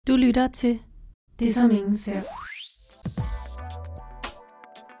Du lytter til Det, som ingen ser.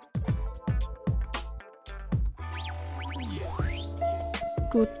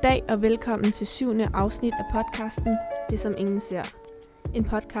 Goddag og velkommen til 7. afsnit af podcasten Det, som ingen ser. En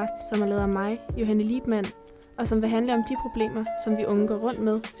podcast, som er lavet af mig, Johanne Liebmann, og som vil handle om de problemer, som vi unge går rundt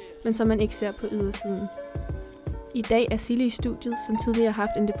med, men som man ikke ser på ydersiden. I dag er Sille i studiet, som tidligere har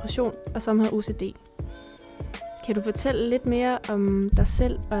haft en depression og som har OCD. Kan du fortælle lidt mere om dig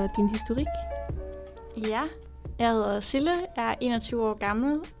selv og din historik? Ja, jeg hedder Sille, jeg er 21 år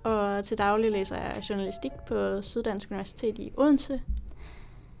gammel, og til daglig læser jeg journalistik på Syddansk Universitet i Odense.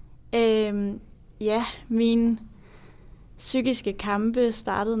 Mine psykiske kampe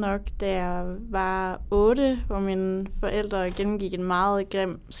startede nok, da jeg var 8, hvor mine forældre gennemgik en meget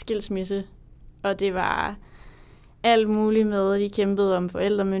grim skilsmisse. Og det var alt muligt med, de kæmpede om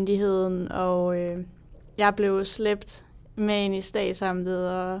forældremyndigheden, og jeg blev slæbt med ind i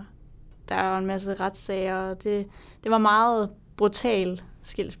statsamtet, og der var en masse retssager, og det var meget brutal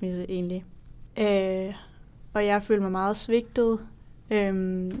skilsmisse egentlig. Og jeg følte mig meget svigtet,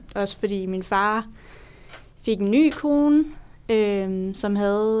 også fordi min far fik en ny kone, som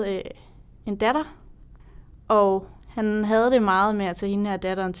havde en datter, og han havde det meget med at tage hende her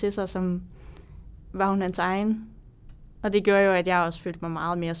datteren til sig, som var hun hans egen. Og det gjorde jo, at jeg også følte mig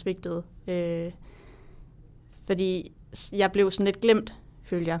meget mere svigtet, fordi jeg blev sådan lidt glemt,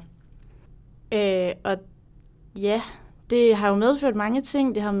 følte jeg. Og ja, det har jo medført mange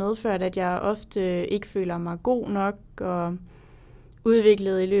ting. Det har medført, at jeg ofte ikke føler mig god nok, og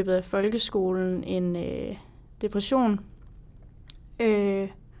udviklede i løbet af folkeskolen en depression.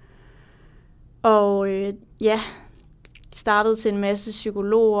 Startede til en masse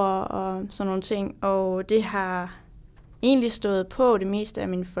psykologer og sådan nogle ting, og det har egentlig stået på det meste af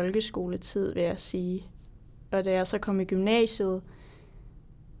min folkeskoletid, vil jeg sige. Og da jeg så kom i gymnasiet,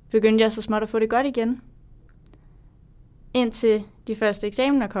 begyndte jeg så småt at få det godt igen. Indtil de første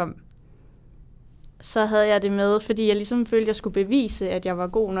eksamener kom, så havde jeg det med, fordi jeg ligesom følte, at jeg skulle bevise, at jeg var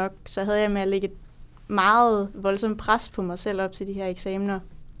god nok, så havde jeg med at lægge et meget voldsomt pres på mig selv op til de her eksamener.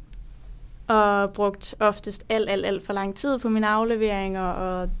 Og brugt oftest alt for lang tid på mine afleveringer,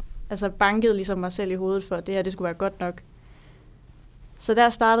 og altså bankede ligesom mig selv i hovedet for, at det her det skulle være godt nok. Så der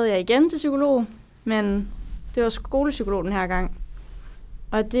startede jeg igen til psykolog, men det var skolepsykolog den her gang.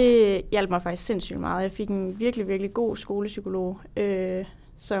 Og det hjalp mig faktisk sindssygt meget. Jeg fik en virkelig, virkelig god skolepsykolog,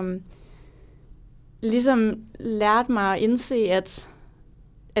 som ligesom lærte mig at indse, at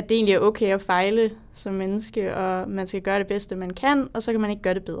det egentlig er okay at fejle som menneske, og man skal gøre det bedste, man kan, og så kan man ikke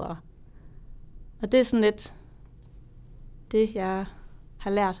gøre det bedre. Og det er sådan lidt det, jeg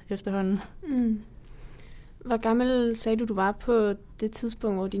har lært efterhånden. Mm. Hvor gammel sagde du var på det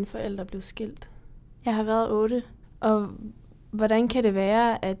tidspunkt, hvor dine forældre blev skilt? Jeg har været 8. Og hvordan kan det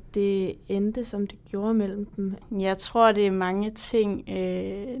være, at det endte, som det gjorde mellem dem? Jeg tror, det er mange ting.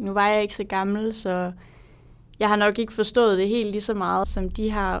 Nu var jeg ikke så gammel, så jeg har nok ikke forstået det helt lige så meget, som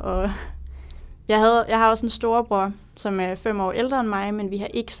de har. Og jeg har også en storebror, som er 5 år ældre end mig, men vi har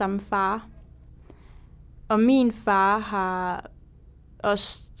ikke samme far. Og min far har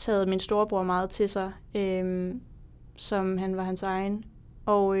også taget min storebror meget til sig, som han var hans egen.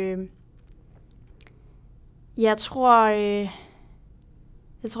 Og jeg tror,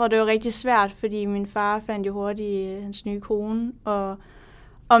 det var rigtig svært, fordi min far fandt jo hurtigt hans nye kone. Og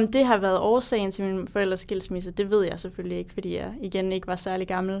om det har været årsagen til min forældres skilsmisse, det ved jeg selvfølgelig ikke, fordi jeg igen ikke var særlig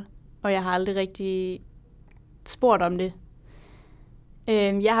gammel. Og jeg har aldrig rigtig spurgt om det.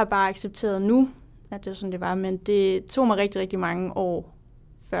 Jeg har bare accepteret nu, at det var sådan, det var. Men det tog mig rigtig, rigtig mange år,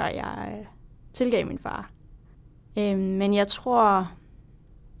 før jeg tilgav min far. Men jeg tror,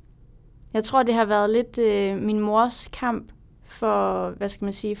 det har været lidt min mors kamp for,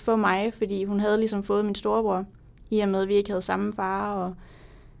 for mig, fordi hun havde ligesom fået min storebror, i og med, at vi ikke havde samme far. Og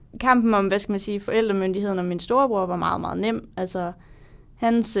kampen om, forældremyndigheden om min storebror var meget, meget nem. Altså,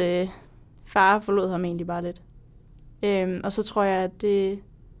 hans far forlod ham egentlig bare lidt. Og så tror jeg, at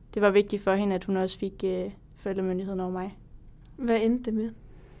det var vigtigt for hende, at hun også fik forældremyndigheden over mig. Hvad endte det med?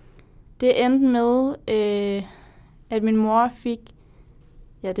 Det endte med, at min mor fik,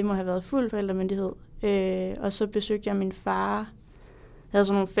 det må have været fuld forældremyndighed. Og så besøgte jeg min far. Jeg havde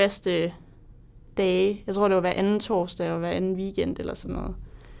sådan nogle faste dage. Jeg tror, det var hver anden torsdag og hver anden weekend eller sådan noget.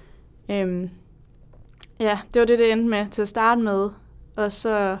 Det var det endte med til at starte med. Og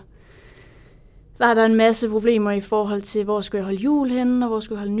så var der en masse problemer i forhold til, hvor skulle jeg holde jul henne, og hvor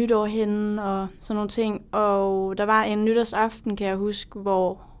skulle jeg holde nytår henne, og sådan nogle ting. Og der var en nytårsaften, kan jeg huske,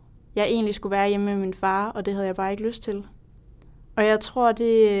 hvor jeg egentlig skulle være hjemme med min far, og det havde jeg bare ikke lyst til. Og jeg tror,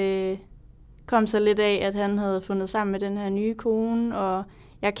 det kom så lidt af, at han havde fundet sammen med den her nye kone, og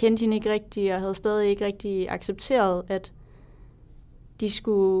jeg kendte hende ikke rigtigt, og havde stadig ikke rigtig accepteret, at de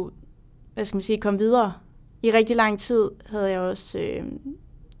skulle, komme videre. I rigtig lang tid havde jeg også,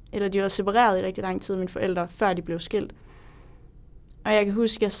 de var separeret i rigtig lang tid, mine forældre, før de blev skilt. Og jeg kan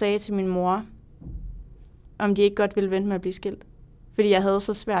huske, at jeg sagde til min mor, om de ikke godt ville vente med at blive skilt. Fordi jeg havde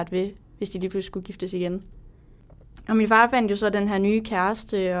så svært ved, hvis de lige pludselig skulle giftes igen. Og min far fandt jo så den her nye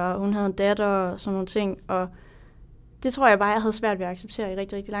kæreste, og hun havde en datter og sådan nogle ting. Og det tror jeg bare, jeg havde svært ved at acceptere i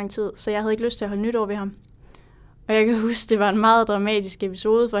rigtig, rigtig lang tid. Så jeg havde ikke lyst til at holde nytår ved ham. Og jeg kan huske, det var en meget dramatisk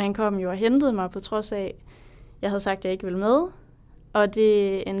episode, for han kom jo og hentede mig, på trods af, jeg havde sagt, at jeg ikke ville med. Og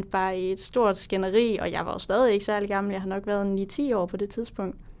det endte bare i et stort skænderi, og jeg var jo stadig ikke særlig gammel. Jeg har nok været 9-10 år på det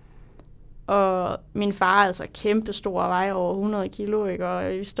tidspunkt. Og min far er altså kæmpestor og vejer over 100 kilo, ikke?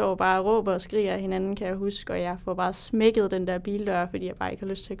 Og vi står bare og råber og skriger af hinanden, kan jeg huske. Og jeg får bare smækket den der bildør, fordi jeg bare ikke har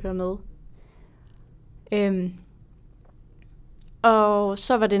lyst til at køre med. Og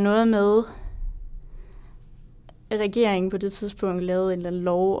så var det noget med, at regeringen på det tidspunkt lavede en eller anden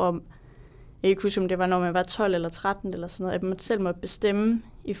lov om, jeg kan ikke huske, om det var, når man var 12 eller 13 eller sådan noget, at man selv måtte bestemme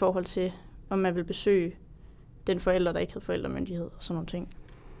i forhold til, om man ville besøge den forælder, der ikke havde forældremyndighed og sådan nogle ting.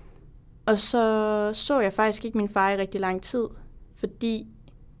 Og så jeg faktisk ikke min far i rigtig lang tid, fordi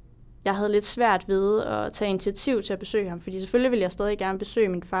jeg havde lidt svært ved at tage initiativ til at besøge ham. Fordi selvfølgelig ville jeg stadig gerne besøge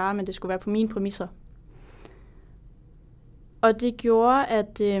min far, men det skulle være på mine præmisser. Og det gjorde,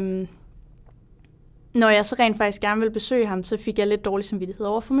 at når jeg så rent faktisk gerne ville besøge ham, så fik jeg lidt dårlig samvittighed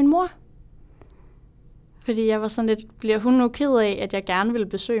over for min mor. Fordi jeg var sådan lidt, bliver hun nu ked af, at jeg gerne ville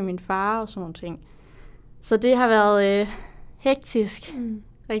besøge min far og sådan nogle ting. Så det har været hektisk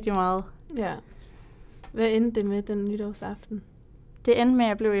rigtig meget. Ja. Hvad endte det med den nytårsaften? Det endte med, at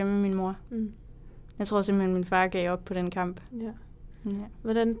jeg blev hjemme med min mor. Jeg tror simpelthen, at min far gav op på den kamp. Ja.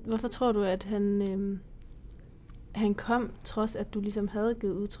 Hvorfor tror du, at han kom, trods at du ligesom havde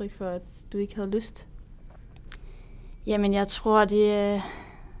givet udtryk for, at du ikke havde lyst? Jamen, jeg tror, det er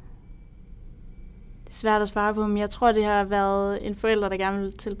svært at svare på, men jeg tror, det har været en forælder, der gerne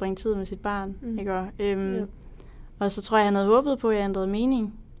vil tilbringe tid med sit barn. Ikke? Og så tror jeg, han havde håbet på, at jeg ændrede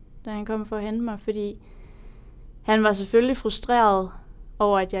mening, da han kom for at hente mig, fordi han var selvfølgelig frustreret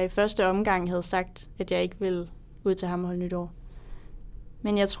over, at jeg i første omgang havde sagt, at jeg ikke ville ud til ham og holde nytår.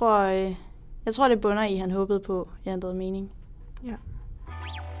 Men jeg tror, det bunder i, at han håbede på, at jeg ændrede mening. Ja.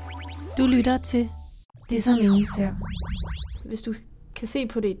 Du lytter til Det, som ingen ser. Hvis du kan se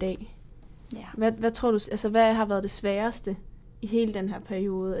på det i dag, ja. Hvad tror du, altså hvad har været det sværeste i hele den her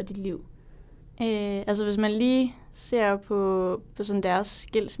periode af dit liv? Altså hvis man lige ser på sådan deres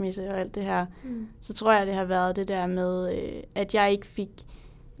skilsmisse og alt det her, så tror jeg, det har været det der med, at jeg ikke fik,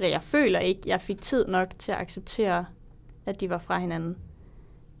 eller jeg føler ikke, jeg fik tid nok til at acceptere, at de var fra hinanden.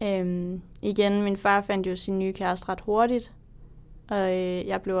 Igen, min far fandt jo sin nye kæreste ret hurtigt, og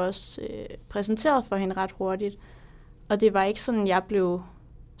jeg blev også præsenteret for hende ret hurtigt. Og det var ikke sådan, jeg blev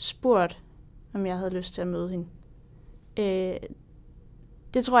spurgt, om jeg havde lyst til at møde hende.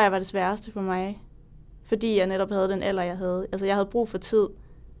 Det tror jeg var det sværeste for mig, fordi jeg netop havde den alder, jeg havde. Altså, jeg havde brug for tid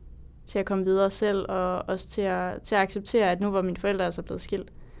til at komme videre selv, og også til at acceptere, at nu var mine forældre altså blevet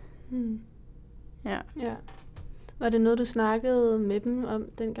skilt. Ja. Var det noget, du snakkede med dem om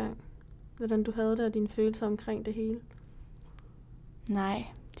dengang? Hvordan du havde det, og dine følelser omkring det hele? Nej,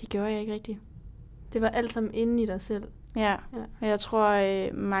 det gjorde jeg ikke rigtigt. Det var alt sammen inde i dig selv? Ja. Og jeg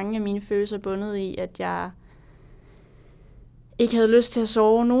tror, mange af mine følelser er bundet i, at jeg ikke havde lyst til at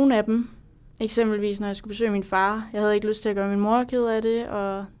sove nogen af dem. Eksempelvis, når jeg skulle besøge min far. Jeg havde ikke lyst til at gøre min mor ked af det,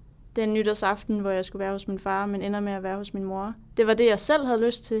 og den nytårsaften, hvor jeg skulle være hos min far, men ender med at være hos min mor. Det var det, jeg selv havde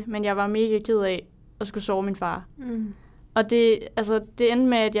lyst til, men jeg var mega ked af at skulle sove min far. Og det endte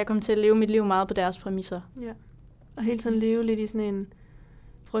med, at jeg kom til at leve mit liv meget på deres præmisser. Ja. Og hele tiden leve lidt i sådan en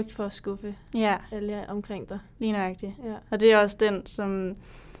frygt for at skuffe alle omkring dig. Lige nøjagtigt. Ja. Og det er også den, som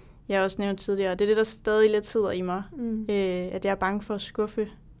jeg også nævnte tidligere. Det er det, der stadig lidt sidder i mig. At jeg er bange for at skuffe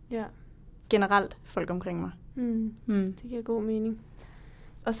generelt folk omkring mig. Det giver god mening.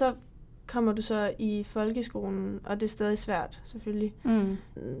 Og så kommer du så i folkeskolen, og det er stadig svært, selvfølgelig.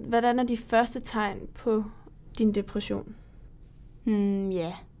 Hvordan er de første tegn på din depression?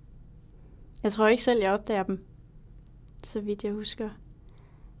 Jeg tror ikke selv, jeg opdager dem, så vidt jeg husker.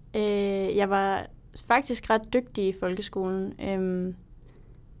 Jeg var faktisk ret dygtig i folkeskolen.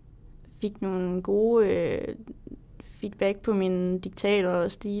 Fik nogle gode feedback på mine diktater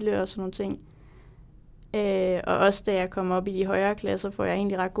og stile og sådan nogle ting. Og også da jeg kom op i de højere klasser, får jeg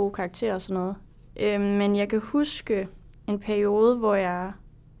egentlig ret gode karakterer og sådan noget. Men jeg kan huske en periode, hvor jeg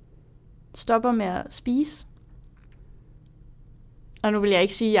stopper med at spise. Og nu vil jeg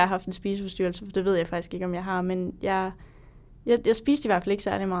ikke sige, at jeg har haft en spiseforstyrrelse, for det ved jeg faktisk ikke, om jeg har. Men jeg Jeg spiste i hvert fald ikke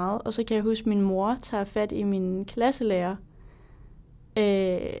særlig meget, og så kan jeg huske, at min mor tager fat i min klasselærer.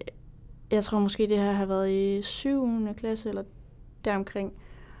 Jeg tror måske, det her har været i 7. klasse, eller deromkring.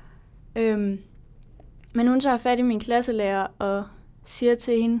 Men hun tager fat i min klasselærer og siger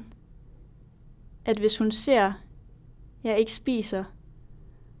til hende, at hvis hun ser, at jeg ikke spiser,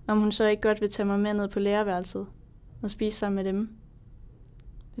 om hun så ikke godt vil tage mig med ned på lærerværelset og spise sammen med dem.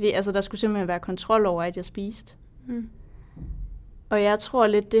 Fordi altså, der skulle simpelthen være kontrol over, at jeg spiste. Mm. Og jeg tror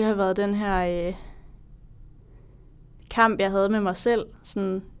lidt, det har været den her kamp, jeg havde med mig selv,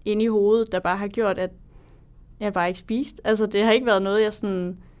 sådan inde i hovedet, der bare har gjort, at jeg bare ikke spist. Altså, det har ikke været noget, jeg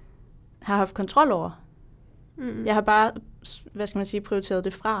sådan har haft kontrol over. Mm. Jeg har bare, prioriteret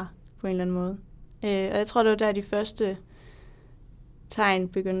det fra på en eller anden måde. Og jeg tror, det var der, de første tegn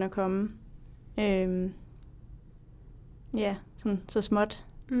begyndte at komme. Ja, sådan så småt.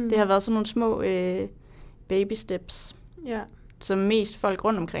 Mm. Det har været sådan nogle små baby steps, som mest folk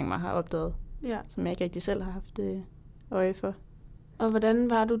rundt omkring mig har opdaget, som jeg ikke rigtig selv har haft øje for. Og hvordan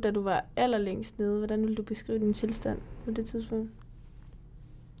var du, da du var allerlængst nede? Hvordan ville du beskrive din tilstand på det tidspunkt?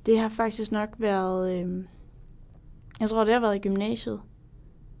 Det har faktisk nok været, jeg tror, det har været i gymnasiet.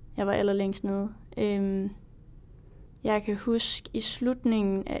 Jeg var allerlængst nede. Jeg kan huske, i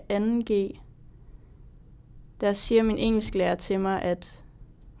slutningen af 2G, der siger min engelsklærer til mig, at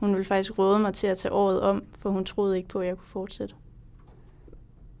hun ville faktisk råde mig til at tage året om, for hun troede ikke på, at jeg kunne fortsætte.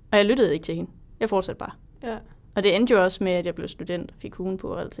 Og jeg lyttede ikke til hende. Jeg fortsatte bare. Ja. Og det endte jo også med, at jeg blev student og fik ugen på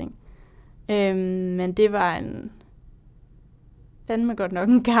og alting. Men det var fandme godt nok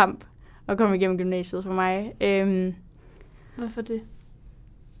en kamp at komme igennem gymnasiet for mig. Hvorfor det?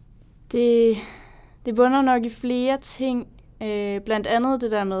 Det bunder nok i flere ting. Blandt andet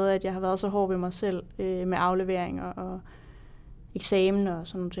det der med, at jeg har været så hård ved mig selv med afleveringer og eksamen og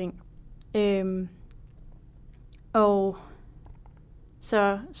sådan nogle ting. Og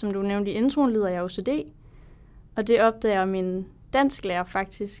så, som du nævnte i introen, lider jeg OCD. Og det opdager min dansklærer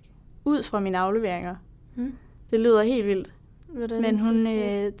faktisk ud fra mine afleveringer. Det lyder helt vildt. Hvordan? Men hun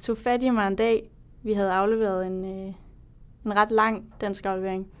tog fat i mig en dag. Vi havde afleveret en ret lang dansk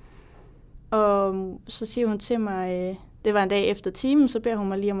aflevering. Og så siger hun til mig, det var en dag efter timen, så beder hun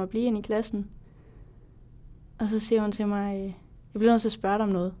mig lige om at blive inde i klassen. Og så siger hun til mig, jeg bliver nødt til at spørge dig om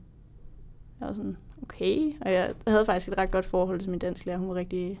noget. Jeg var sådan, okay. Og jeg havde faktisk et ret godt forhold til min dansklærer. Hun var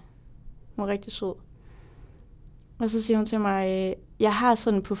rigtig sød. Og så siger hun til mig, jeg har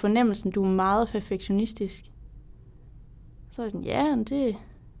sådan på fornemmelsen, du er meget perfektionistisk. Så er jeg sådan, ja,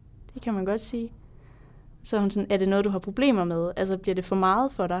 det kan man godt sige. Så er hun sådan, er det noget, du har problemer med? Altså, bliver det for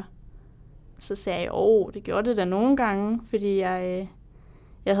meget for dig? Så sagde jeg, det gjorde det da nogle gange, fordi jeg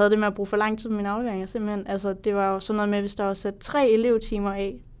havde det med at bruge for lang tid på mine afleveringer, simpelthen. Altså, det var jo sådan noget med, hvis der var sat 3 elevtimer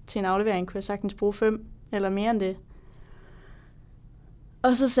af til en aflevering, kunne jeg sagtens bruge 5 eller mere end det.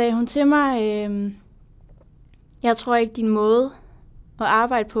 Og så sagde hun til mig, jeg tror ikke, din måde at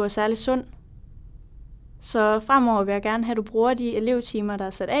arbejde på er særlig sund. Så fremover vil jeg gerne have, at du bruger de elevtimer, der er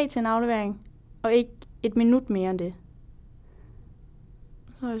sat af til en aflevering, og ikke 1 minut mere end det.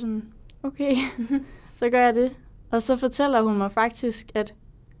 Så er jeg sådan, okay, så gør jeg det. Og så fortæller hun mig faktisk, at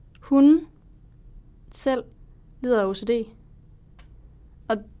hun selv lider af OCD.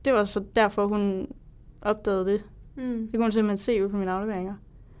 Og det var så derfor, hun opdagede det. Det kunne hun simpelthen se ud på mine afleveringer.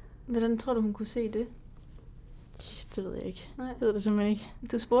 Hvordan tror du, hun kunne se det? Det ved jeg ikke. Nej. Det ved det simpelthen ikke.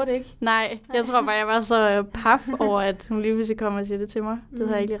 Du spurgte ikke? Nej, jeg tror bare, jeg var så paf over, at hun lige pludselig kom og siger det til mig. Det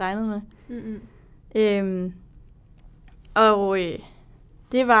havde jeg ikke lige regnet med.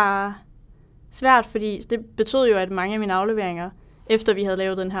 Det var svært, fordi det betød jo, at mange af mine afleveringer, efter vi havde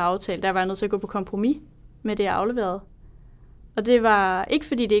lavet den her aftale, der var jeg nødt til at gå på kompromis med det, jeg afleverede. Og det var ikke,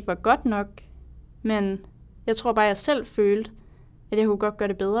 fordi det ikke var godt nok, men jeg tror bare, jeg selv følte, at jeg kunne godt gøre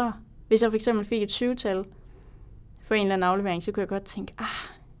det bedre. Hvis jeg for eksempel fik et 7-tal for en eller anden aflevering, så kunne jeg godt tænke,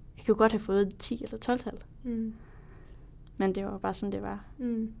 jeg kunne godt have fået et 10 eller 12-tal. Men det var bare sådan, det var.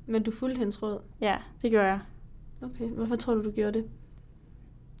 Men du fulgte hendes råd? Ja, det gjorde jeg. Okay, hvorfor tror du gjorde det?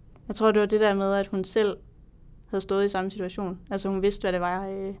 Jeg tror, det var det der med, at hun selv havde stået i samme situation. Altså hun vidste, hvad det var,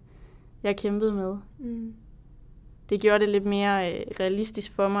 jeg kæmpede med. Det gjorde det lidt mere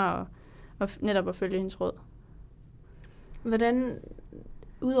realistisk for mig, og netop at følge hendes råd. Hvordan,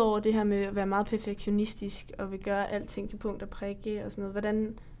 udover det her med at være meget perfektionistisk, og vil gøre alting til punkt og prikke og sådan noget,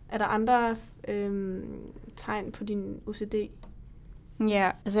 hvordan er der andre tegn på din OCD?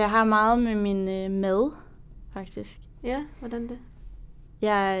 Ja, altså jeg har meget med min mad, faktisk. Ja, hvordan det?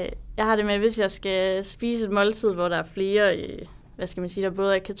 Jeg har det med, hvis jeg skal spise et måltid, hvor der er flere, der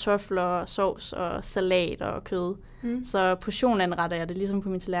både er kartofler, sovs og salat og kød. Så portionanretter jeg det ligesom på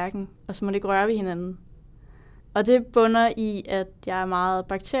min tallerken, og så må det ikke røre ved hinanden. Og det bunder i, at jeg er meget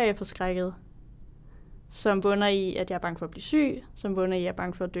bakterieforskrækket, som bunder i, at jeg er bange for at blive syg, som bunder i, at jeg er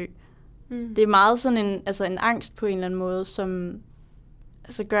bange for at dø. Det er meget sådan en angst på en eller anden måde, som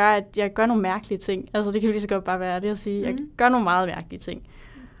gør, at jeg gør nogle mærkelige ting. Altså det kan jo lige så godt bare være det at sige. Jeg gør nogle meget mærkelige ting.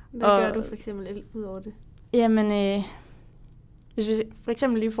 Hvad gør du for eksempel ud over det? Jamen, hvis vi for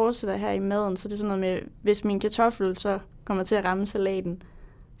eksempel lige fortsætter her i maden, så er det sådan noget med, hvis min kartoffel så kommer til at ramme salaten,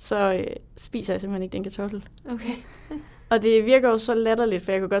 så spiser jeg simpelthen ikke den kartoffel. Okay. Og det virker jo så latterligt,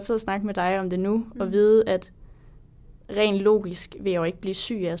 for jeg kunne godt sidde og snakke med dig om det nu, og vide, at rent logisk vil jeg jo ikke blive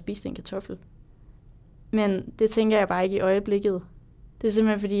syg af at spise den kartoffel. Men det tænker jeg bare ikke i øjeblikket. Det er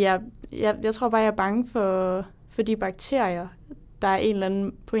simpelthen fordi, jeg tror bare, jeg er bange for de bakterier, der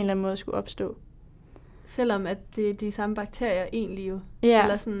på en eller anden måde skulle opstå. Selvom at det er de samme bakterier egentlig jo. Ja.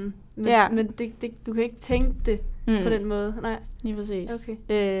 Eller sådan, men du kan ikke tænke det på den måde. Nej. Lige præcis.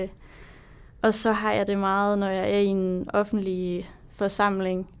 Okay. Og så har jeg det meget, når jeg er i en offentlig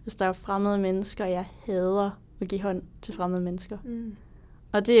forsamling, hvis der er fremmede mennesker, jeg hader at give hånd til fremmede mennesker.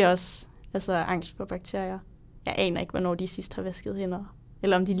 Og det er også angst for bakterier. Jeg aner ikke, hvornår de sidst har vasket hænder.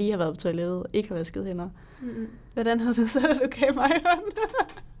 Eller om de lige har været på toilettet og ikke har vasket hænder. Hvordan havde du så, da du gav mig hånd?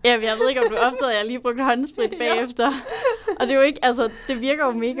 Jamen, jeg ved ikke, om du opdagede, at jeg lige brugte håndsprit bagefter. Og det er jo ikke, det virker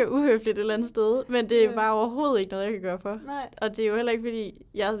jo mega uhøfligt et eller andet sted, men det er bare overhovedet ikke noget, jeg kan gøre for. Nej. Og det er jo heller ikke, fordi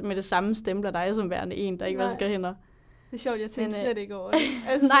jeg med det samme stempler dig som værende en, der ikke vasker hænder. Det er sjovt, jeg tænkte slet ikke over det.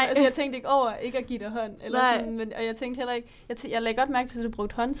 Altså, jeg tænkte ikke over ikke at give dig hånd. Eller sådan, og jeg tænkte heller ikke, jeg lagde godt mærke til, at du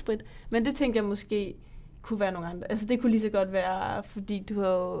brugte håndsprit, men det tænkte jeg måske kunne være nogle andre. Altså det kunne lige så godt være, fordi du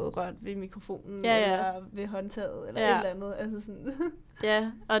har rørt ved mikrofonen, eller ved håndtaget, eller et eller andet. Altså sådan.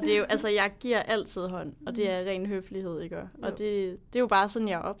 Ja, og det er jo, jeg giver altid hånd, og det er ren høflighed, ikke? Og det er jo bare sådan,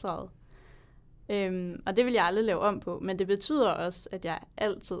 jeg er opdraget. Og det vil jeg aldrig lave om på, men det betyder også, at jeg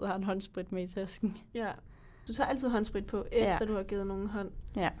altid har en håndsprit med i tasken. Ja, du tager altid håndsprit på, efter du har givet nogen hånd.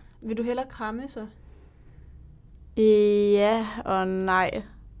 Ja. Vil du hellere kramme så? Ja og nej.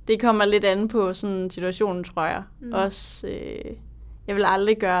 Det kommer lidt an på sådan situationen, tror jeg. Også, jeg vil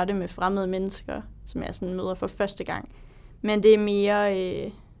aldrig gøre det med fremmede mennesker, som jeg sådan møder for første gang. Men det er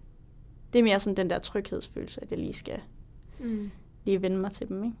mere sådan den der tryghedsfølelse, at jeg lige skal lige vende mig til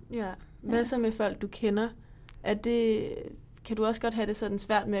dem, ikke? Ja. Hvad så med folk, du kender? Kan du også godt have det sådan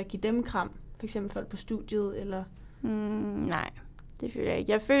svært med at give dem kram? For eksempel folk på studiet, eller? Nej, det føler jeg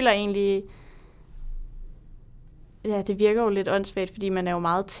ikke. Jeg føler egentlig, ja, det virker jo lidt åndssvagt, fordi man er jo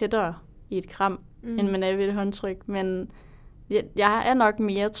meget tættere i et kram, end man er ved et håndtryk. Men jeg er nok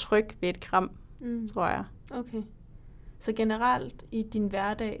mere tryg ved et kram, tror jeg. Okay. Så generelt i din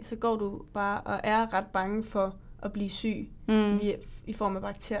hverdag, så går du bare og er ret bange for at blive syg i form af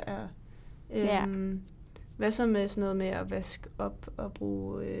bakterier. Hvad så med sådan noget med at vaske op og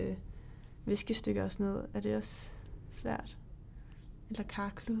bruge viskestykker og sådan noget? Er det også svært? Eller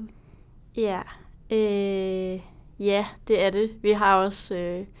karklude? Ja, ja, det er det. Vi har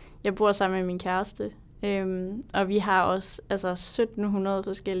også, jeg bor sammen med min kæreste, og vi har også 1700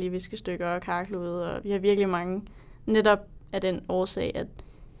 forskellige viskestykker og karklude, og vi har virkelig mange. Netop af den årsag, at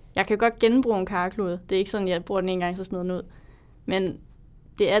jeg kan godt genbruge en karklude. Det er ikke sådan, at jeg bruger den en gang, så smider den ud. Men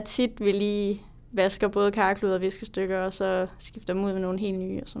det er tit, vi lige vasker både karklude og viskestykker, og så skifter dem ud med nogle helt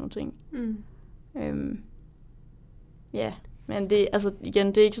nye og sådan nogle ting. Ja, men det, igen,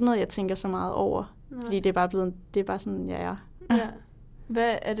 det er ikke sådan noget, jeg tænker så meget over. Nej. Fordi det er bare sådan, jeg er. Ja.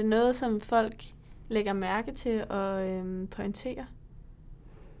 Hvad er det noget, som folk lægger mærke til og pointerer?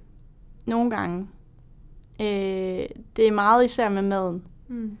 Nogle gange. Det er meget især med maden.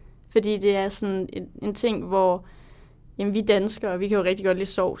 Fordi det er sådan en ting, hvor vi danskere, vi kan jo rigtig godt lide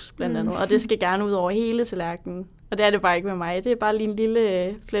sovs, blandt andet. Og det skal gerne ud over hele tallerkenen. Og det er det bare ikke med mig. Det er bare lige en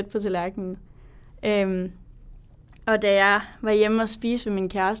lille plet på tallerkenen. Og da jeg var hjemme og spise ved min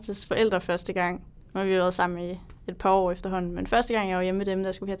kærestes forældre første gang, og vi har været sammen i et par år efterhånden, men første gang jeg var hjemme med dem,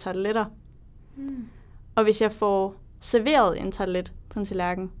 der skulle vi have tarteletter. Og hvis jeg får serveret en tartelet på en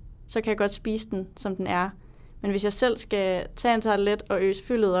tallerken, så kan jeg godt spise den, som den er. Men hvis jeg selv skal tage en tartelet og øse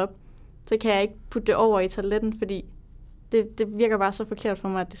fyldet op, så kan jeg ikke putte det over i tarteletten, fordi det virker bare så forkert for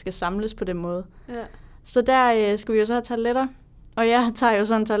mig, at det skal samles på den måde. Ja. Så der skulle vi jo så have tarteletter, og jeg tager jo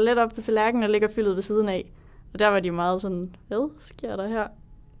sådan en tartelet op på tallerkenen og lægger fyldet ved siden af. Og der var de meget sådan, hvad sker der her?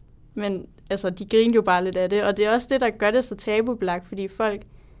 Men de griner jo bare lidt af det, og det er også det, der gør det så tabubelagt, fordi folk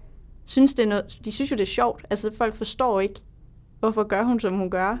synes, det er noget, de synes jo, det er sjovt. Folk forstår ikke, hvorfor gør hun, som hun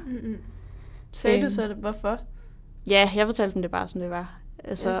gør. Sagde du så, hvorfor? Ja, jeg fortalte dem det bare, som det var.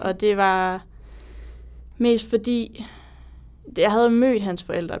 Okay. Og det var mest fordi, jeg havde mødt hans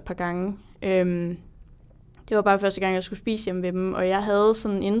forældre et par gange. Det var bare første gang, jeg skulle spise hjemme ved dem, og jeg havde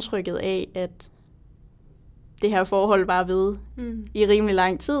sådan indtrykket af, at det her forhold bare ved i rimelig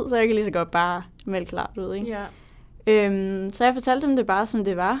lang tid, så jeg kan lige så godt bare melde klart ud, ikke? Ja. Så jeg fortalte dem det bare, som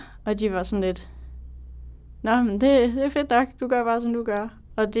det var, og de var sådan lidt, nå, men det er fedt nok, du gør bare, som du gør.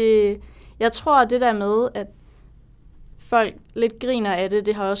 Og jeg tror, det der med, at folk lidt griner af det,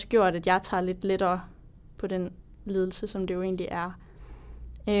 det har også gjort, at jeg tager lidt lettere på den lidelse, som det jo egentlig er.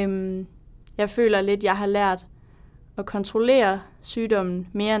 Jeg føler lidt, jeg har lært at kontrollere sygdommen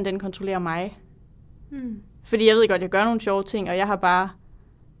mere, end den kontrollerer mig. Fordi jeg ved godt, jeg gør nogle sjove ting, og jeg har bare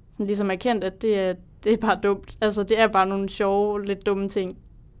sådan ligesom erkendt, at det er bare dumt. Altså, det er bare nogle sjove, lidt dumme ting.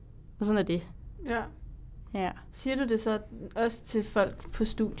 Og sådan er det. Ja. Ja. Siger du det så også til folk på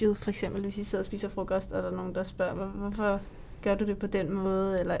studiet, for eksempel, hvis I sidder og spiser frokost, og der er nogen, der spørger, hvorfor gør du det på den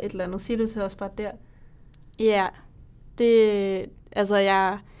måde, eller et eller andet? Siger du det så også bare der? Ja. Altså,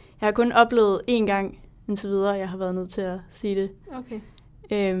 jeg har kun oplevet én gang indtil videre, jeg har været nødt til at sige det. Okay.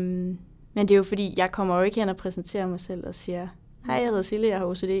 Men det er jo fordi, jeg kommer jo ikke hen og præsenterer mig selv og siger, hej, jeg hedder Sille, jeg har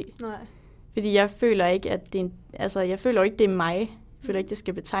OCD. Nej. Fordi jeg føler ikke, at jeg føler ikke, det er mig. Jeg føler ikke, det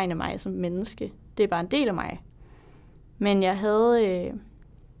skal betegne mig som menneske. Det er bare en del af mig. Men jeg havde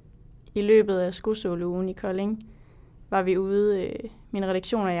i løbet af Skosåleugen i Kolding, var vi ude, min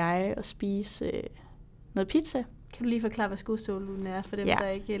redaktion og jeg, og spise noget pizza. Kan du lige forklare, hvad Skosåleugen er, for dem, Ja, der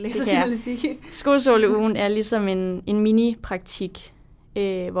ikke læser journalistik? Skosåleugen er ligesom en mini-praktik,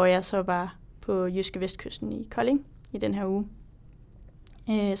 hvor jeg så var på Jyske Vestkysten i Kolding i den her uge.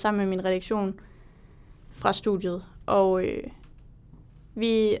 Sammen med min redaktion fra studiet. Og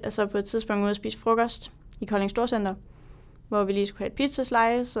vi er så på et tidspunkt ude at spise frokost i Kolding Storcenter, hvor vi lige skulle have et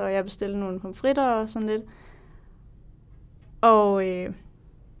pizzaslice, og jeg bestilte nogle pomfritter og sådan lidt. Og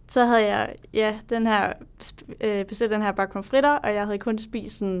så havde jeg bestilt den her bakke pomfritter, og jeg havde kun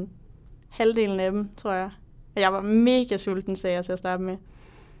spist sådan halvdelen af dem, tror jeg. Og jeg var mega sulten, sagde jeg til at starte med.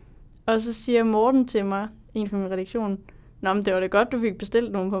 Og så siger Morten til mig, en fra min redaktion, nå, men det var da godt, du fik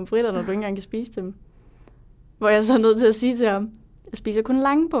bestilt nogle pomfritter, når du ikke engang kan spise dem. Hvor jeg så er nødt til at sige til ham, jeg spiser kun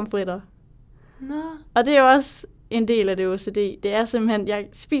lange pomfritter. Nå. Og det er jo også en del af det OCD. Det er simpelthen, jeg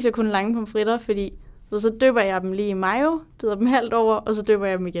spiser kun lange pomfritter, fordi så dypper jeg dem lige i mayo, bider dem halvt over, og så dypper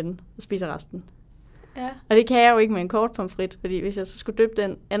jeg dem igen og spiser resten. Ja. Og det kan jeg jo ikke med en kort pomfrit, fordi hvis jeg så skulle dyppe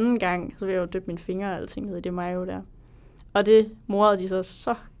den anden gang, så ville jeg jo dyppe mine fingre og alting ned i det mayo der. Og det morede de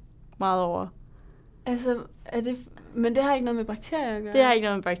så meget over. Altså, men det har ikke noget med bakterier at gøre? Det har ikke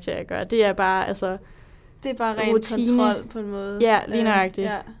noget med bakterier at gøre. Det er bare, altså... Det er bare ren rutine. kontrol på en måde. Ja, lige nøjagtigt.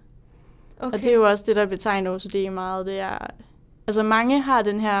 Ja. Okay. Og det er jo også det, der betegner OCD meget. Det er, altså mange har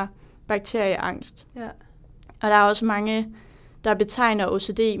den her bakterieangst. Ja. Og der er også mange, der betegner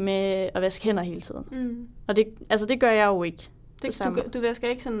OCD med at vaske hænder hele tiden. Og det gør jeg jo ikke. Du vasker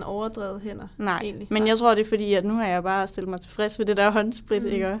ikke sådan overdrevet hænder? Nej, egentlig. Men jeg tror, det er fordi, at nu har jeg bare stillet mig tilfreds ved det der håndsprit,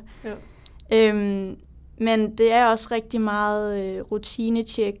 ikke? Jo. Men det er også rigtig meget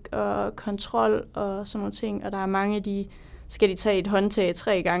rutinetjek og kontrol og sådan nogle ting. Og der er mange, skal de tage et håndtag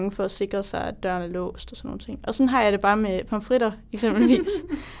 3 gange for at sikre sig, at døren er låst og sådan nogle ting. Og sådan har jeg det bare med pomfritter, eksempelvis.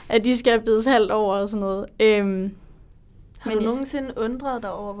 At de skal bides halvt over og sådan noget. Har du nogensinde undret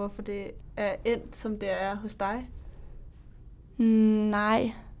dig over, hvorfor det er endt, som det er hos dig?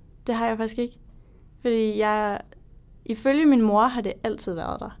 Nej, det har jeg faktisk ikke. Fordi ifølge min mor har det altid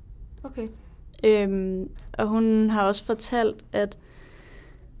været der. Okay. Og hun har også fortalt, at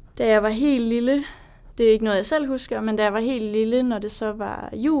da jeg var helt lille, det er ikke noget, jeg selv husker, men da jeg var helt lille, når det så var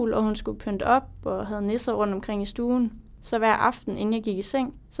jul, og hun skulle pynte op og havde nisser rundt omkring i stuen, så hver aften, inden jeg gik i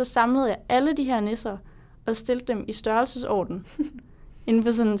seng, så samlede jeg alle de her nisser og stillede dem i størrelsesorden inden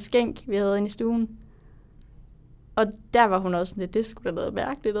for sådan en skænk, vi havde inde i stuen. Og der var hun også lidt, det skulle da noget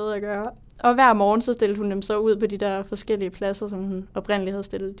mærkeligt noget at gøre. Og hver morgen, så stillede hun dem så ud på de der forskellige pladser, som hun oprindeligt havde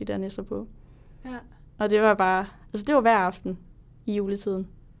stillet de der nisser på. Ja. Og det var bare, altså det var hver aften i juletiden.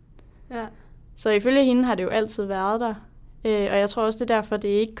 Ja. Så ifølge hende har det jo altid været der. Og jeg tror også, det er derfor,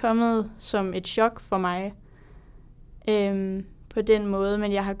 det er ikke kommet som et chok for mig på den måde.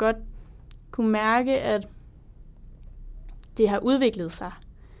 Men jeg har godt kunne mærke, at det har udviklet sig.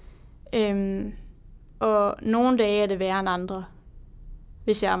 Og nogle dage er det værre end andre.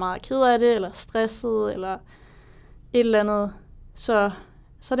 Hvis jeg er meget ked af det, eller stresset, eller et eller andet, så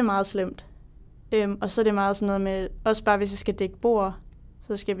er det meget slemt. Og så er det meget sådan noget med, også bare hvis jeg skal dække bord,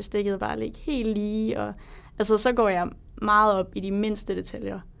 så skal bestikket bare ligge helt lige. Og, altså så går jeg meget op i de mindste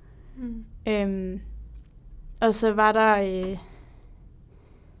detaljer. Og så var der,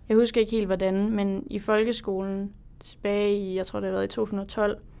 jeg husker ikke helt hvordan, men i folkeskolen tilbage i, jeg tror det har været i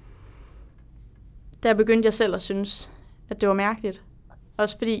 2012, der begyndte jeg selv at synes, at det var mærkeligt.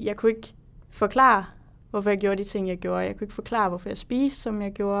 Også fordi jeg kunne ikke forklare, hvorfor jeg gjorde de ting, jeg gjorde. Jeg kunne ikke forklare, hvorfor jeg spiste, som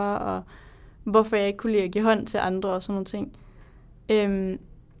jeg gjorde, og hvorfor jeg ikke kunne lide at give hånd til andre og sådan nogle ting.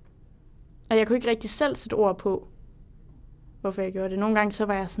 Og jeg kunne ikke rigtig selv sætte ord på, hvorfor jeg gjorde det. Nogle gange så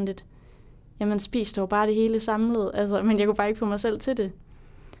var jeg sådan lidt, jamen spis dog bare det hele samlet, altså, men jeg kunne bare ikke få mig selv til det.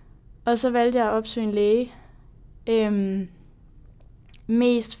 Og så valgte jeg at opsøge en læge,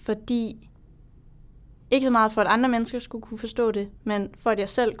 mest fordi, ikke så meget for, at andre mennesker skulle kunne forstå det, men for, at jeg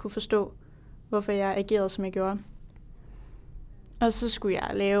selv kunne forstå, hvorfor jeg agerede, som jeg gjorde. Og så skulle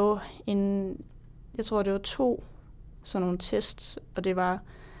jeg lave jeg tror det var 2 sådan nogle tests, og det var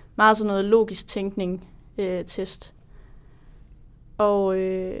meget sådan noget logisk tænkning test. Og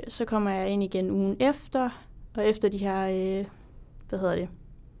så kommer jeg ind igen ugen efter, og efter de her,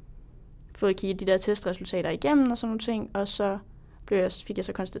 fået kigget de der testresultater igennem og sådan nogle ting, og så fik jeg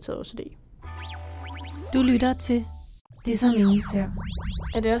så konstateret OCD. Du lytter til Det, som ingen ser.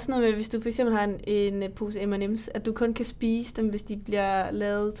 Er det også noget med, hvis du for eksempel har en pose M&M's, at du kun kan spise dem, hvis de bliver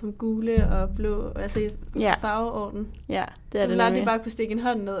lavet som gule og blå, altså i farveorden? Ja, det er det. Du vil aldrig bare kunne stikke en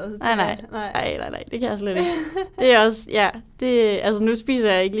hånd ned og så tage nej, det kan jeg slet ikke. Det er også, altså nu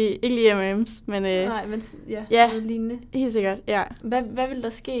spiser jeg ikke lige M&M's, men... nej, men noget lignende. Helt sikkert, ja. Hvad vil der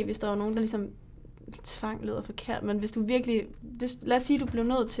ske, hvis der var nogen, der ligesom tvang lyder forkert, men hvis du virkelig, lad os sige, du blev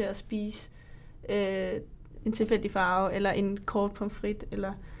nødt til at spise en tilfældig farve, eller en kort pomfrit,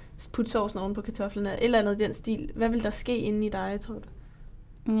 eller putte sovsen oven på kartoflerne, eller andet i den stil. Hvad vil der ske inde i dig, tror du?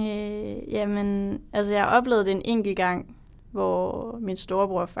 Jamen, altså jeg har oplevet det en enkelt gang, hvor min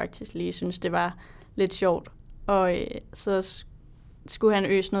storebror faktisk lige synes det var lidt sjovt. Og så skulle han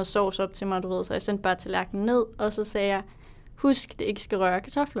øse noget sovs op til mig, du ved, så jeg sendte bare tallerkenen ned, og så sagde jeg, husk, det ikke skal røre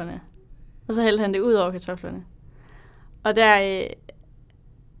kartoflerne. Og så hældte han det ud over kartoflerne. Og der...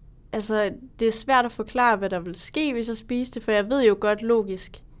 altså, det er svært at forklare, hvad der vil ske, hvis jeg spiser det, for jeg ved jo godt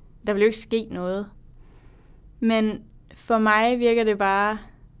logisk, der vil jo ikke ske noget. Men for mig virker det bare,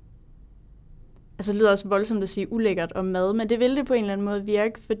 altså det lyder også voldsomt at sige ulækkert om mad, men det vil det på en eller anden måde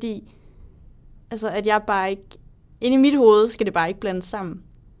virke, fordi altså, at jeg bare ikke, inde i mit hoved skal det bare ikke blandes sammen.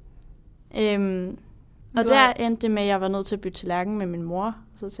 Og der endte det med, at jeg var nødt til at bytte tallerken med min mor, og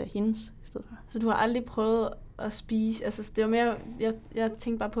så til hendes i stedet for. Så du har aldrig prøvet at spise, altså det var mere, jeg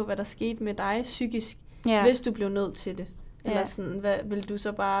tænkte bare på, hvad der skete med dig psykisk, hvis du blev nødt til det. Eller sådan, vil du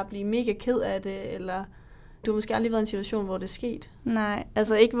så bare blive mega ked af det, eller du har måske aldrig været i en situation, hvor det er sket? Nej,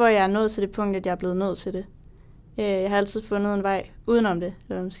 altså ikke hvor jeg er nået til det punkt, at jeg er blevet nødt til det. Jeg har altid fundet en vej udenom det,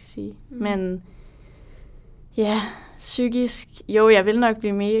 eller hvad man skal sige. Men ja, psykisk, jo, jeg vil nok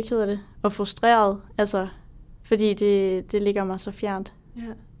blive mega ked af det, og frustreret, altså, fordi det ligger mig så fjernt. Ja.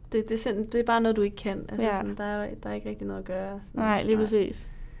 Det er bare noget, du ikke kan. Altså, sådan, der er ikke rigtig noget at gøre. Sådan. Nej, lige præcis.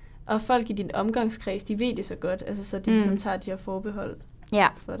 Og folk i din omgangskreds, de ved det så godt, altså, så de ligesom tager de her forbehold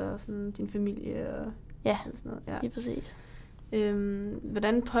for dig, sådan, din familie og sådan noget. Ja, lige præcis.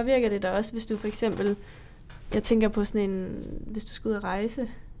 Hvordan påvirker det dig også, hvis du for eksempel, jeg tænker på sådan en, hvis du skal ud og rejse,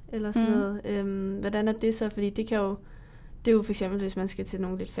 eller sådan noget, hvordan er det så? Fordi det er jo for eksempel, hvis man skal til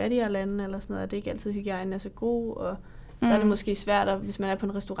nogle lidt fattigere lande, eller sådan noget, og det er ikke altid hygiejnen er så god, og der er det måske svært, hvis man er på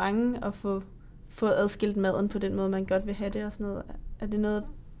en restaurant, at få adskilt maden på den måde, man godt vil have det og sådan noget. Er det noget,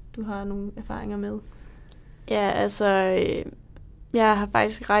 du har nogle erfaringer med? Ja, altså, jeg har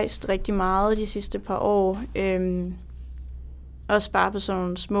faktisk rejst rigtig meget de sidste par år. Også bare på sådan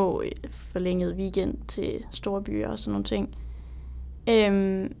nogle små forlængede weekend til store byer og sådan nogle ting.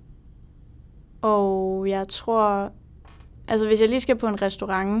 Og jeg tror, altså hvis jeg lige skal på en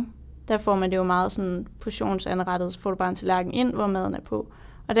restaurant, der får man det jo meget sådan portionsanrettet, så får du bare en tallerken ind, hvor maden er på.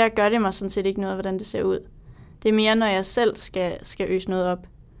 Og der gør det mig sådan set ikke noget, hvordan det ser ud. Det er mere, når jeg selv skal øse noget op.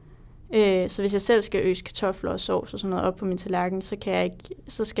 Så hvis jeg selv skal øse kartofler og sovs og sådan noget op på min tallerken,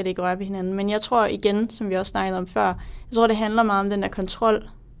 så skal det ikke røre ved hinanden. Men jeg tror igen, som vi også snakkede om før, jeg tror, det handler meget om den der kontrol.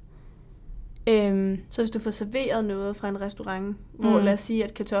 Så hvis du får serveret noget fra en restaurant, hvor lad os sige,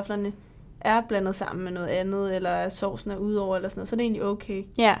 at kartoflerne er blandet sammen med noget andet, eller sovsen er udover, eller sådan noget, så er det egentlig okay.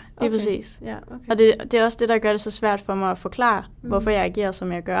 Ja, det er præcis. Ja, okay. Og det er også det, der gør det så svært for mig at forklare, hvorfor jeg agerer,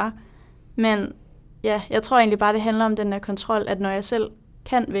 som jeg gør. Men ja, jeg tror egentlig bare, det handler om den der kontrol, at når jeg selv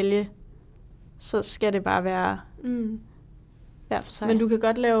kan vælge, så skal det bare være hver for sig. Men du kan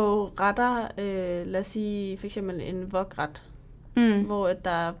godt lave retter, lad os sige for eksempel en wokret, hvor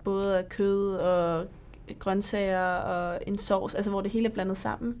der både er kød og grøntsager og en sovs, altså hvor det hele er blandet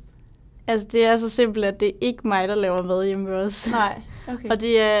sammen. Altså, det er så simpelt, at det er ikke mig, der laver mad hjemme ved os. Nej, okay. Og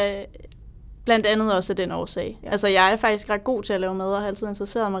det er blandt andet også af den årsag. Ja. Altså, jeg er faktisk ret god til at lave mad, og har altid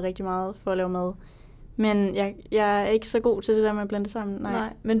interesseret mig rigtig meget for at lave mad. Men jeg er ikke så god til det der med at blande det sammen.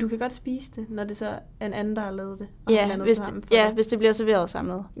 Nej, men du kan godt spise det, når det så er en anden, der har lavet det. Og hvis det bliver serveret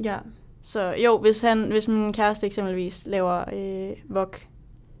samlet. Ja. Så jo, hvis min kæreste eksempelvis laver wok,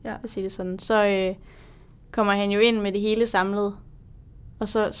 at sige det sådan, så kommer han jo ind med det hele samlet, og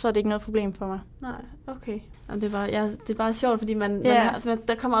så er det ikke noget problem for mig. Nej, okay. Jamen, det er bare sjovt, fordi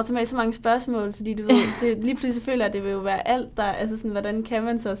der kommer automatisk så mange spørgsmål, fordi du ved, lige pludselig føler, at det vil jo være alt, der, altså sådan, hvordan kan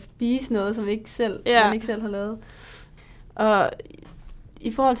man så spise noget, som man ikke selv har lavet. Og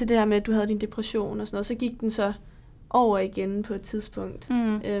i forhold til det her med, at du havde din depression og sådan noget, så gik den så over igen på et tidspunkt.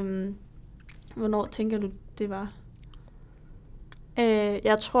 Hvornår tænker du, det var?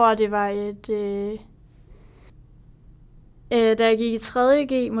 Jeg tror, det var da jeg gik i 3.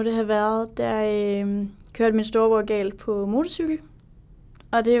 G, må det have været, der kørte min storebror galt på motorcykel.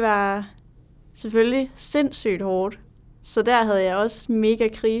 Og det var selvfølgelig sindssygt hårdt. Så der havde jeg også mega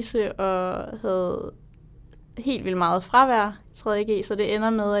krise og havde helt vildt meget fravær i 3. G. Så det ender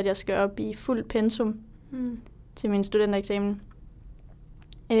med, at jeg skal op i fuld pensum til min studentereksamen.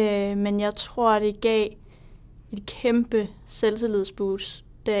 Men jeg tror, det gav et kæmpe selvtillidsboost,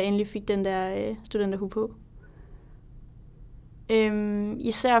 da jeg endelig fik den der studenterhue på.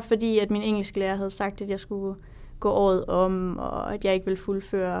 Især fordi, at min engelsklærer havde sagt, at jeg skulle gå året om, og at jeg ikke ville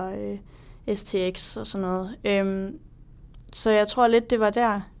fuldføre STX og sådan noget. Så jeg tror lidt, det var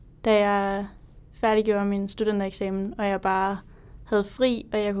der, da jeg færdiggjorde min studentereksamen, og jeg bare havde fri,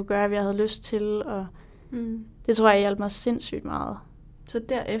 og jeg kunne gøre, hvad jeg havde lyst til, og det tror jeg hjalp mig sindssygt meget. Så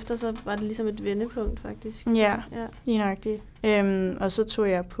derefter så var det ligesom et vendepunkt, faktisk? Ja. Lige nøjagtigt. Og så tog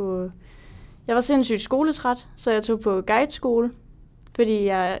jeg på... Jeg var sindssygt skoletræt, så jeg tog på guideskole, fordi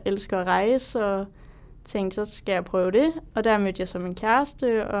jeg elsker at rejse, og tænkte, så skal jeg prøve det. Og der mødte jeg så min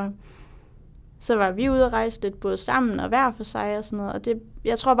kæreste, og så var vi ude at rejse lidt både sammen og hver for sig og sådan noget. Og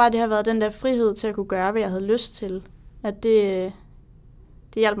jeg tror bare, det har været den der frihed til at kunne gøre, hvad jeg havde lyst til. At det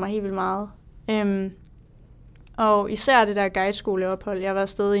hjalp mig helt vildt meget. Og især det der guideskoleophold, jeg var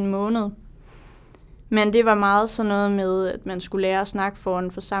afsted i en måned. Men det var meget sådan noget med, at man skulle lære at snakke foran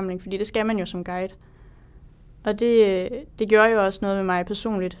en forsamling, fordi det skal man jo som guide. Og det gjorde jo også noget med mig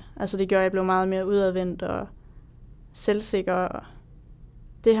personligt. Altså det gjorde, at jeg blev meget mere udadvendt og selvsikker. Og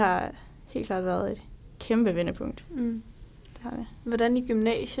det har helt klart været et kæmpe vendepunkt. Det har det. Hvordan i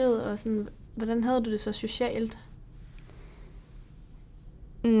gymnasiet, og sådan, hvordan havde du det så socialt?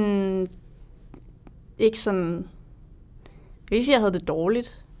 Ikke sådan... Jeg vil ikke sige, at jeg havde det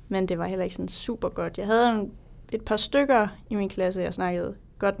dårligt, men det var heller ikke sådan super godt. Jeg havde et par stykker i min klasse, jeg snakkede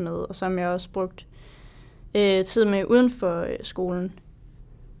godt med, og som jeg også brugte tid med uden for skolen.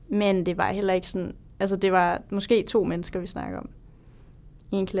 Men det var heller ikke sådan... Altså, det var måske 2 mennesker, vi snakker om.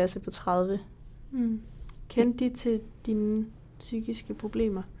 I en klasse på 30. Kendte de til dine psykiske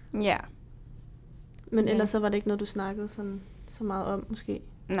problemer? Ja. Men ellers så var det ikke noget, du snakkede sådan, så meget om, måske?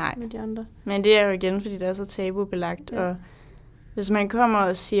 Nej. Med de andre? Men det er jo igen, fordi det er så tabubelagt. Ja. Og hvis man kommer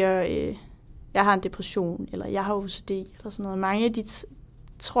og siger, jeg har en depression, eller jeg har OCD, eller sådan noget. Mange af de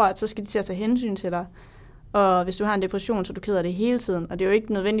tror, at så skal de til at tage hensyn til dig. Og hvis du har en depression, så er du ked af det hele tiden. Og det er jo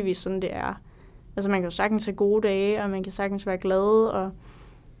ikke nødvendigvis sådan, det er. Altså man kan jo sagtens have gode dage, og man kan sagtens være glad, og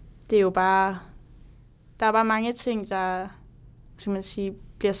det er jo bare... Der er bare mange ting, der, skal man sige,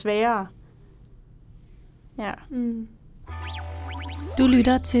 bliver sværere. Ja. Du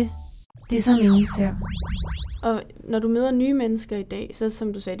lytter til Det, som ingen ser. Og når du møder nye mennesker i dag, så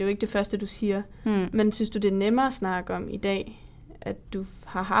som du sagde, det er jo ikke det første, du siger. Men synes du, det er nemmere at snakke om i dag, at du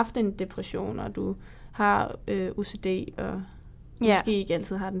har haft en depression, og du har OCD, og måske ikke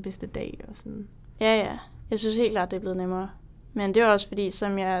altid har den bedste dag? Og sådan. Ja. Jeg synes helt klart, det er blevet nemmere. Men det er også fordi,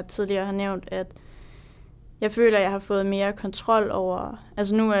 som jeg tidligere har nævnt, at jeg føler, at jeg har fået mere kontrol over...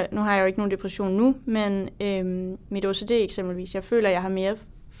 Altså nu har jeg jo ikke nogen depression nu, men mit OCD eksempelvis, jeg føler, at jeg har mere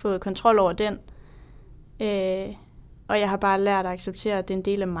fået kontrol over den. Og jeg har bare lært at acceptere, at det er en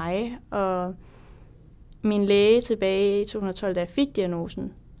del af mig. Og min læge tilbage i 2012, da jeg fik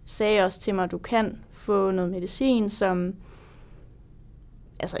diagnosen, sagde også til mig, at du kan få noget medicin, som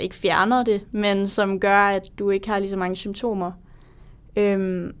altså ikke fjerner det, men som gør, at du ikke har lige så mange symptomer.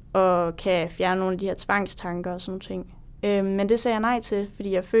 Og kan fjerne nogle af de her tvangstanker og sådan ting. Men det sagde jeg nej til,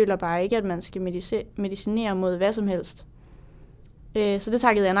 fordi jeg føler bare ikke, at man skal medicinere mod hvad som helst. Så det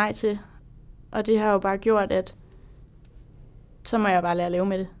takkede jeg nej til. Og det har jo bare gjort, at så må jeg bare lære at leve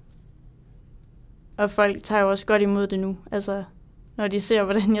med det. Og folk tager jo også godt imod det nu. Altså, når de ser,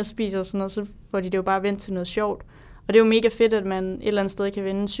 hvordan jeg spiser og sådan noget, så får de det jo bare vendt til noget sjovt. Og det er jo mega fedt, at man et eller andet sted kan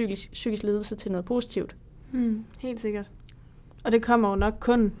vende psykisk lidelse til noget positivt. Helt sikkert. Og det kommer jo nok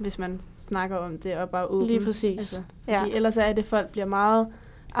kun, hvis man snakker om det og bare åbent. Lige præcis. Altså, fordi ellers er det, at folk bliver meget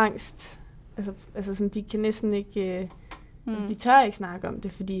angst. Altså sådan, de kan næsten ikke... Altså, de tør ikke snakke om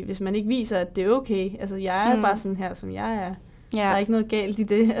det, fordi hvis man ikke viser, at det er okay, altså jeg er bare sådan her, som jeg er. Der er ikke noget galt i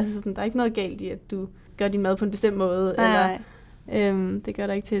det. Altså, sådan, der er ikke noget galt i, at du gør din mad på en bestemt måde, eller Det gør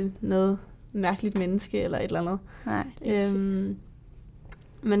dig ikke til noget mærkeligt menneske eller et eller andet. Nej, det er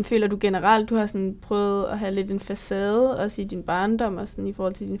Men føler du generelt, du har sådan prøvet at have lidt en facade, også i din barndom og sådan i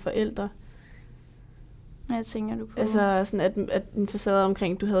forhold til dine forældre? Hvad tænker du på? Altså sådan, at en facade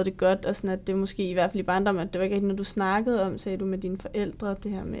omkring, at du havde det godt, og sådan, at det måske i hvert fald i barndommen, at det var ikke rigtig noget, du snakkede om, sagde du med dine forældre,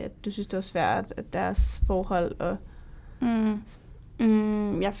 det her med, at du synes, det var svært, at deres forhold og...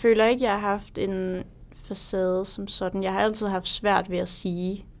 Jeg føler ikke, jeg har haft en facade som sådan. Jeg har altid haft svært ved at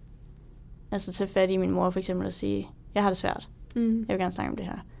sige, altså tage fat i min mor for eksempel og sige, jeg har det svært. Jeg vil gerne snakke om det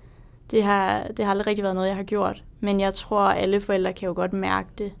her. Det har aldrig rigtig været noget, jeg har gjort, men jeg tror, at alle forældre kan jo godt mærke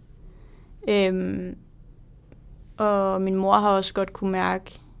det. Og min mor har også godt kunne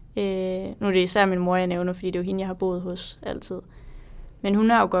mærke, nu er det især min mor, jeg nævner, fordi det er jo hende, jeg har boet hos altid. Men hun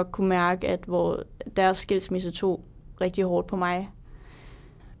har jo godt kunne mærke, at hvor deres skilsmisse tog rigtig hårdt på mig.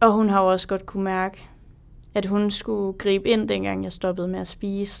 Og hun har jo også godt kunne mærke, at hun skulle gribe ind, dengang jeg stoppede med at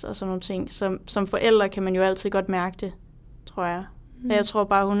spise og sådan nogle ting. Som forældre kan man jo altid godt mærke det, tror jeg. Og jeg tror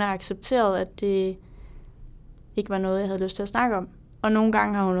bare, hun har accepteret, at det ikke var noget, jeg havde lyst til at snakke om. Og nogle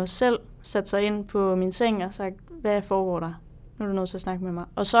gange har hun også selv sat sig ind på min seng og sagt, hvad foregår der? Nu er du nødt til at snakke med mig.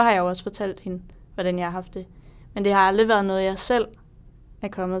 Og så har jeg jo også fortalt hende, hvordan jeg har haft det. Men det har aldrig været noget, jeg selv er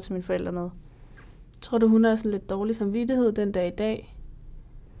kommet til mine forældre med. Tror du, hun har sådan lidt dårlig samvittighed den dag i dag?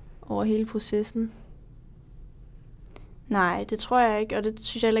 Over hele processen? Nej, det tror jeg ikke, og det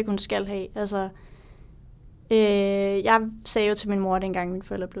synes jeg heller ikke, hun skal have. Altså, jeg sagde jo til min mor, dengang mine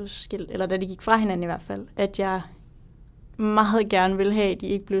forældre blev skilt, eller da de gik fra hinanden i hvert fald, at jeg meget gerne ville have, at de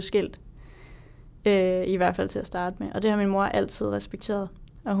ikke blev skilt. I hvert fald til at starte med. Og det har min mor altid respekteret.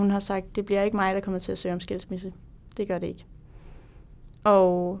 Og hun har sagt, det bliver ikke mig, der kommer til at søge om skilsmisse. Det gør det ikke.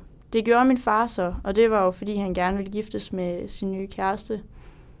 Og det gjorde min far så, og det var jo, fordi han gerne ville giftes med sin nye kæreste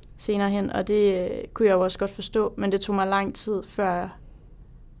senere hen, og det kunne jeg jo også godt forstå, men det tog mig lang tid, før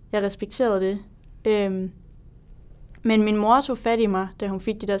jeg respekterede det. Men min mor tog fat i mig, da hun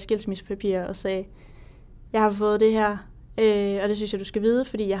fik de der skilsmissepapirer, og sagde, jeg har fået det her, og det synes jeg, du skal vide,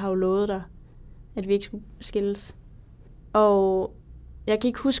 fordi jeg har jo lovet dig, at vi ikke skulle skilles. Og jeg kan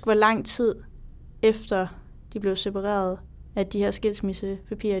ikke huske, hvor lang tid efter de blev separeret, at de her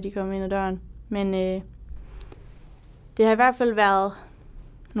skilsmissepapirer, de kom ind ad døren. Men det har i hvert fald været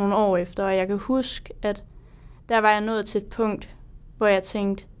nogle år efter, og jeg kan huske, at der var jeg nået til et punkt, hvor jeg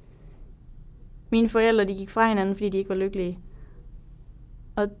tænkte, mine forældre, de gik fra hinanden, fordi de ikke var lykkelige.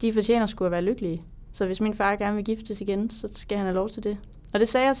 Og de fortjener sgu at være lykkelige. Så hvis min far gerne vil giftes igen, så skal han have lov til det. Og det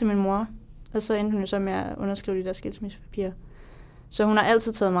sagde jeg til min mor, og så endte hun jo så med at underskrive de der skilsmissepapirer. Så hun har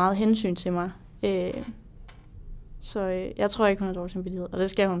altid taget meget hensyn til mig. Så jeg tror ikke, hun har dårlig samvittighed. Og det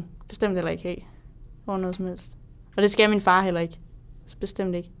skal hun bestemt heller ikke have. Over noget som helst. Og det skal min far heller ikke. Så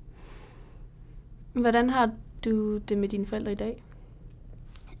bestemt ikke. Hvordan har du det med dine forældre i dag?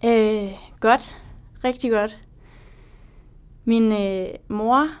 Godt. Rigtig godt. Min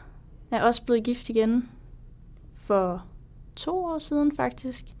mor er også blevet gift igen for 2 år siden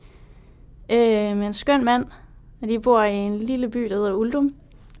faktisk. Med en skøn mand. Og de bor i en lille by, der hedder Uldum.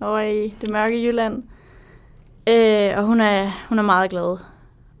 Over i det mørke Jylland. Og hun er meget glad.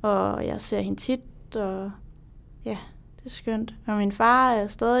 Og jeg ser hende tit, og ja, det er skønt. Og min far er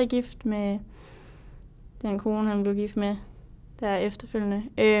stadig gift med den kone, han blev gift med der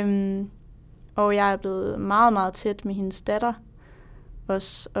efterfølgende. Og jeg er blevet meget, meget tæt med hendes datter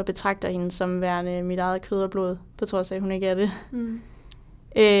også, og betragter hende som værende mit eget kød og blod, på trods af, at hun ikke er det.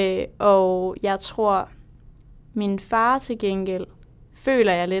 Og jeg tror, min far til gengæld,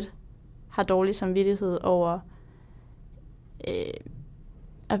 føler jeg lidt, har dårlig samvittighed over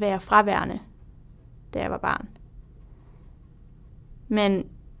at være fraværende, da jeg var barn. Men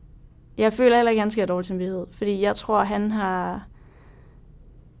jeg føler heller ikke, at han skal have dårlig samvittighed, fordi jeg tror, han har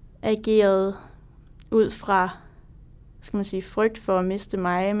ageret ud fra, skal man sige, frygt for at miste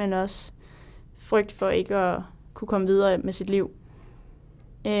mig, men også frygt for ikke at kunne komme videre med sit liv.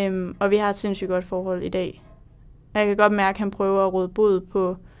 Og vi har et sindssygt godt forhold i dag. Jeg kan godt mærke, at han prøver at råde bod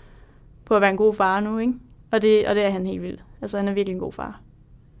på at være en god far nu, ikke? Og det er han helt vildt. Altså, han er virkelig en god far.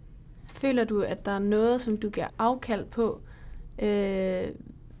 Føler du, at der er noget, som du giver afkald på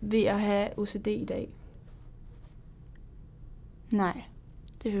ved at have OCD i dag? Nej,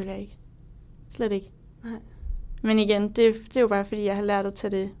 det føler jeg ikke. Slet ikke. Nej. Men igen, det er jo bare, fordi jeg har lært at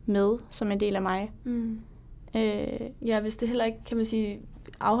tage det med som en del af mig. Ja, hvis det heller ikke, kan man sige,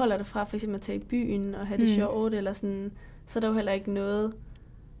 afholder dig fra for eksempel at tage i byen og have det sjovt, eller sådan, så er der jo heller ikke noget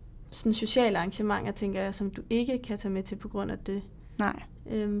sådan sociale arrangementer, tænker jeg, som du ikke kan tage med til på grund af det. Nej.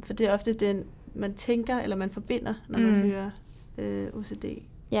 For det er ofte det, man tænker, eller man forbinder, når man hører OCD.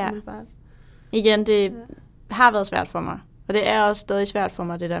 Ja. Umiddelbart. Igen, det har været svært for mig Og det er også stadig svært for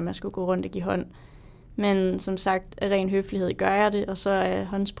mig, det der med at skulle gå rundt og give hånd. Men som sagt, af ren høflighed gør jeg det, og så er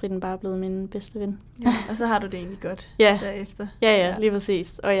håndspritten bare blevet min bedste ven. Ja, og så har du det egentlig godt derefter. Ja, lige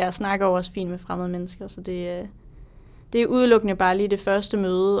præcis. Og jeg snakker også fint med fremmede mennesker, så det er udelukkende bare lige det første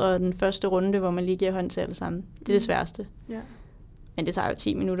møde og den første runde, hvor man lige giver hånd til alle sammen. Det er det sværeste. Ja. Men det tager jo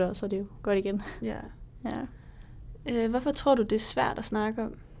 10 minutter, og så er det jo godt igen. Ja. Ja. Hvorfor tror du, det er svært at snakke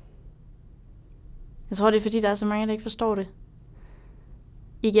om? Jeg tror, det er fordi, der er så mange, der ikke forstår det.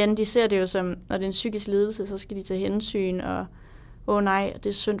 Igen, de ser det jo som, når det er en psykisk lidelse, så skal de tage hensyn, og nej, det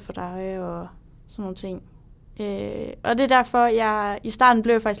er synd for dig, og sådan nogle ting. Og det er derfor, i starten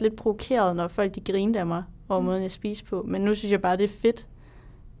blev jeg faktisk lidt provokeret, når folk de grinede af mig over måden, jeg spiste på. Men nu synes jeg bare, det er fedt.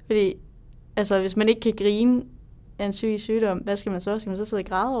 Fordi, altså, hvis man ikke kan grine af en psykisk sygdom, hvad skal man så? Skal man så sidde og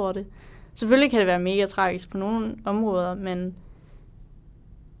græde over det? Selvfølgelig kan det være mega tragisk på nogle områder, men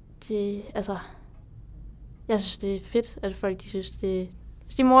det, altså, jeg synes, det er fedt, at folk de synes, det.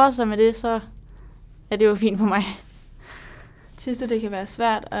 Hvis de morer sig med det, så er det jo fint for mig. Synes du, det kan være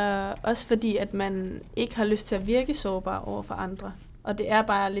svært, også fordi, at man ikke har lyst til at virke sårbar over for andre? Og det er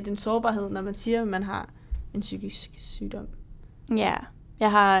bare lidt en sårbarhed, når man siger, at man har en psykisk sygdom. Ja,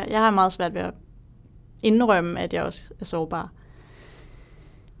 jeg har meget svært ved at indrømme, at jeg også er sårbar.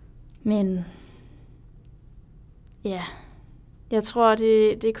 Men ja, jeg tror,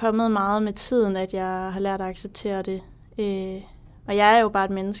 det er kommet meget med tiden, at jeg har lært at acceptere det. Og jeg er jo bare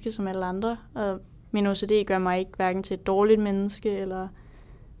et menneske som alle andre, og min OCD gør mig ikke hverken til et dårligt menneske eller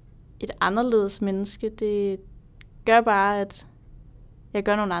et anderledes menneske. Det gør bare, at jeg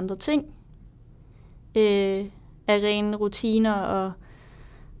gør nogle andre ting af rene rutiner og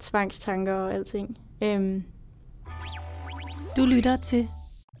tvangstanker og alting. Du lytter til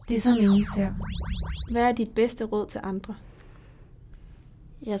Det, som ingen ser. Hvad er dit bedste råd til andre?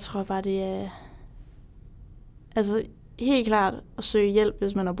 Jeg tror bare, det er helt klart at søge hjælp,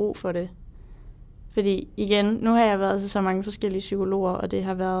 hvis man har brug for det. Fordi igen, nu har jeg været til så mange forskellige psykologer, og det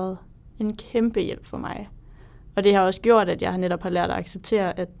har været en kæmpe hjælp for mig. Og det har også gjort, at jeg netop har lært at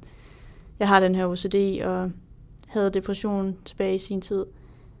acceptere, at jeg har den her OCD og havde depression tilbage i sin tid.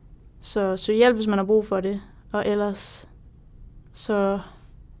 Så søg hjælp, hvis man har brug for det. Og ellers så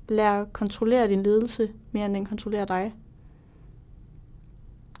lær at kontrollere din lidelse, mere end den kontrollerer dig.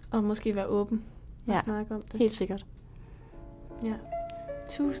 Og måske være åben og snakke om det. Helt sikkert. Ja.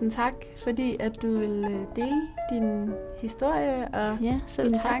 Tusind tak, fordi at du vil dele din historie og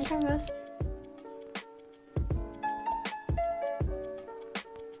dine tanker med os.